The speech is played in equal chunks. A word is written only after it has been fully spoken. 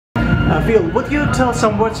Phil, would you tell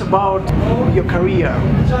some words about your career?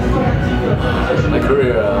 My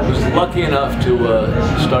career, I was lucky enough to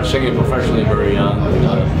start singing professionally very young.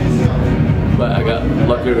 But I got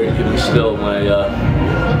luckier even still when I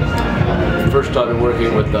first started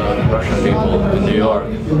working with Russian people in New York.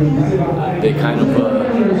 They kind of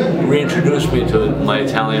reintroduced me to my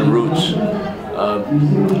Italian roots.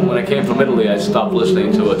 When I came from Italy, I stopped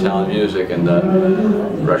listening to Italian music, and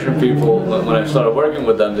Russian people, when I started working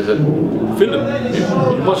with them, they said, "Philip, you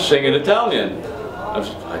must sing in Italian." I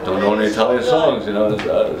don't know any Italian songs, you know, and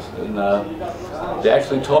they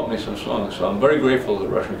actually taught me some songs. So I'm very grateful to the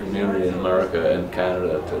Russian community in America and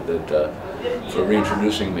Canada for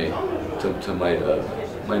reintroducing me to my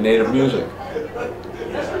native music.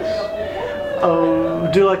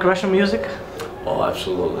 Do you like Russian music? Oh,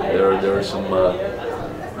 absolutely. There are some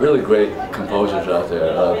really great composers out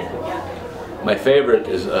there. My favorite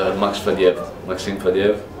is Maxim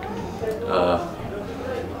Faddeev.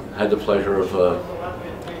 Had the pleasure of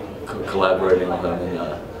collaborating with him,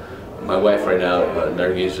 and my wife right now,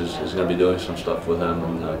 Nargiz, is going to be doing some stuff with him,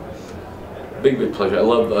 and big pleasure. I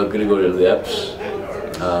love Grigory Leps.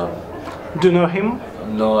 Do you know him?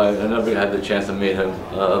 No, I never had the chance to meet him.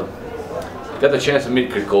 Got the chance to meet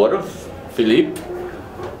Grigorov, Philippe,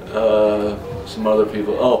 some other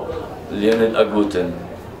people. Oh, Leonid Agutin.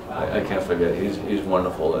 I can't forget. He's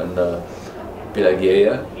wonderful. And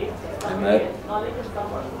Pelageya. I met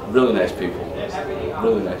really nice people.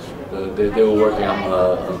 Really nice. They were working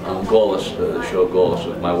on Golos, the show Golos,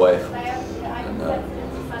 with my wife. And I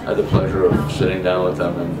had the pleasure of sitting down with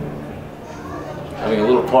them and having a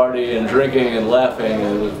little party and drinking and laughing.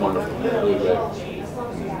 And it was wonderful. Really great.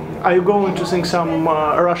 Are you going to sing some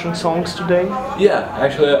Russian songs today? Yeah,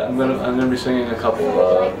 actually, I'm gonna be singing a couple.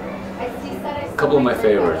 Of my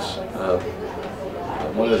favorites.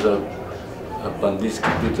 One is a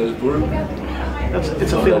Banditsky Petersburg.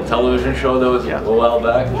 It's a film. Television show that was a while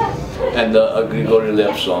back, and a Grigory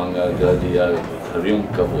Lev song, the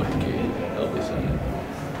Ryumka Vodki. I'll be singing.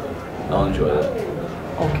 I'll enjoy that.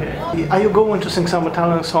 Okay. Are you going to sing some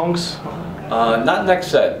Italian songs? Not next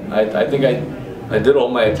set. I think I did all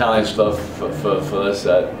my Italian stuff for this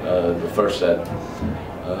set, the first set,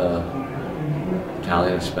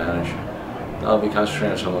 Italian and Spanish. I'll be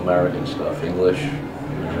concentrating on some American stuff, English,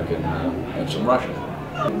 American, and some Russian.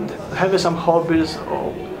 Have you some hobbies?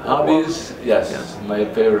 Or Hobbies? Yes. My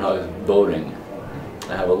favorite hobby is boating.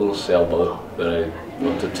 I have a little sailboat that I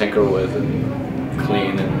love to tinker with and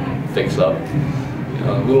clean and fix up. You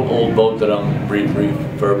know, a little old boat that I'm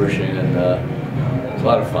refurbishing, and it's a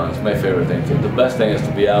lot of fun. It's my favorite thing. The best thing is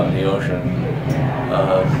to be out in the ocean,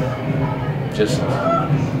 just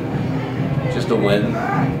the wind,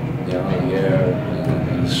 you know, the air,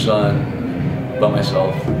 and the sun, by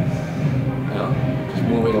myself. You know, just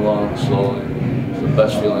moving along slowly. It's the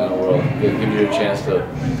best feeling in the world. It gives you a chance to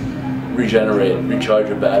regenerate, recharge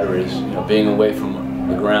your batteries. You know, being away from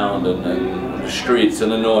the ground and the streets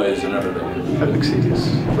and the noise and everything. big cities?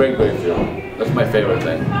 Great feeling. That's my favorite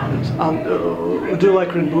thing. Do you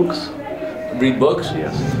like read books? Read books?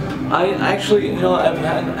 Yes. I actually, you know,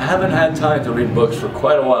 haven't had time to read books for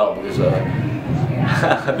quite a while because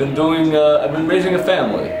I've been raising a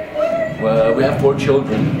family. We have 4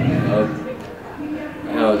 children.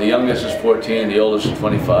 You know, the youngest is 14, the oldest is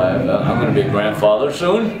 25. I'm going to be a grandfather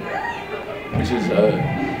soon, which is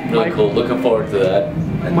really cool. Looking forward to that.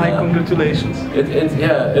 And, my congratulations.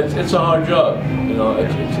 It's a hard job. You know,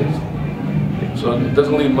 so it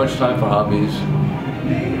doesn't leave much time for hobbies.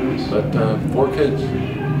 But 4 kids.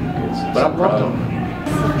 But I'm proud.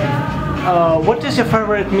 What is your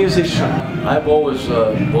favorite musician? I've always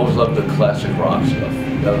loved the classic rock stuff.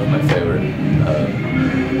 That was my favorite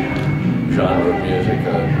genre of music.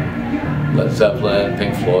 Led Zeppelin,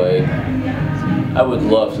 Pink Floyd. I would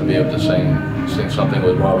love to be able to sing something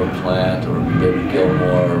with Robert Plant or David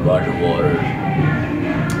Gilmour or Roger Waters.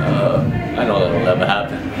 I know that'll never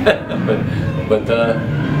happen, but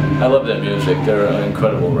I love their music. They're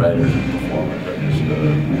incredible writers and performers. They're just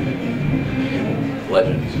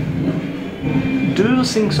legends. Do you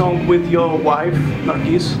sing songs with your wife,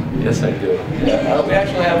 Nargiz? Yes, I do. Yeah, we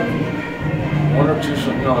actually have 1 or 2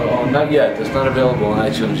 songs. No, not yet. It's not available on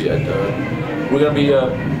iTunes yet. We're going to be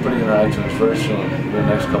putting it on iTunes very soon, in the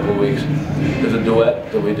next couple of weeks. There's a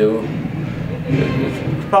duet that we do. You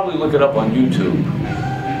can probably look it up on YouTube.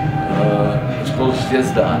 It's called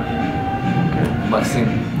Zvezda. Maxim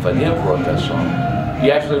Faddeev wrote that song.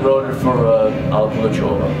 He actually wrote it for Alla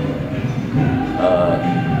Pugacheva.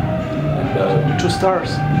 2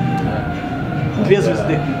 stars. Две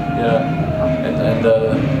звезды. Yeah, and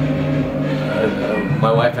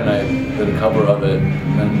my wife and I did a cover of it,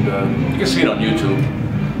 and you can see it on YouTube.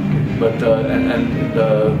 But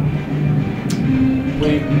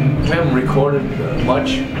we haven't recorded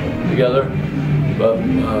much together, but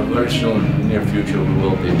very soon, in the near future, we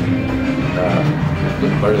will be.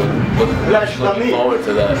 Looking forward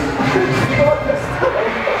to that.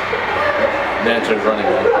 Dancer's running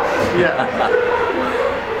out. Yeah.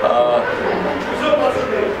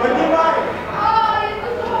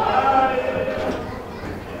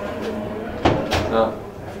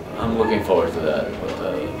 I'm looking forward to that, with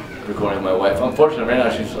recording my wife. Unfortunately, right now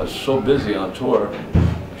she's so busy on tour,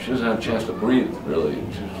 she doesn't have a chance to breathe, really.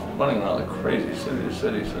 She's running around like crazy, city to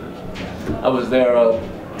city. I was there a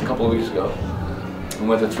couple of weeks ago. We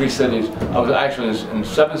went to 3 cities. I was actually in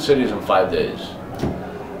 7 cities in 5 days.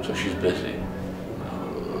 So she's busy.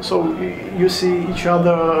 So you see each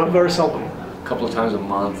other very seldom? A couple of times a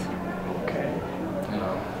month. Okay. You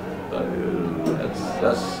know, but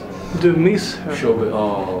that's do you miss her?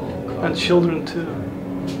 Oh, God. And children too?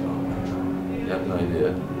 You have no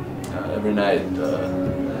idea. Every night, the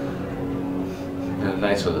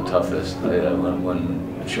nights are the toughest.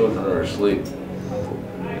 When the children are asleep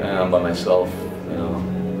and I'm by myself, you know.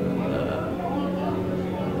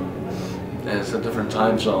 And it's a different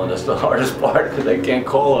time zone. That's the hardest part, because I can't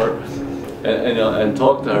call her and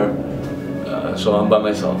talk to her. So I'm by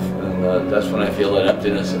myself, and that's when I feel that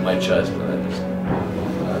emptiness in my chest, and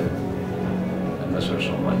I miss her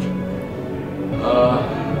so much.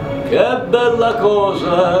 Che bella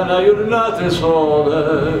cosa una giornata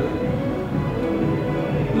sole,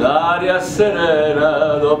 l'aria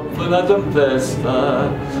serena dopo una tempesta,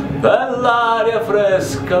 bell'aria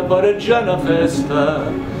fresca pareggia una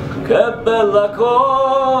festa. Che bella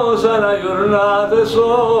cosa una giornata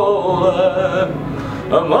sole,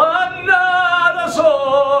 manna da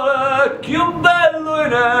sole, più bello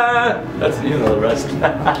in è. That's, you know the rest.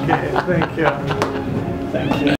 Okay, thank you. Thank you.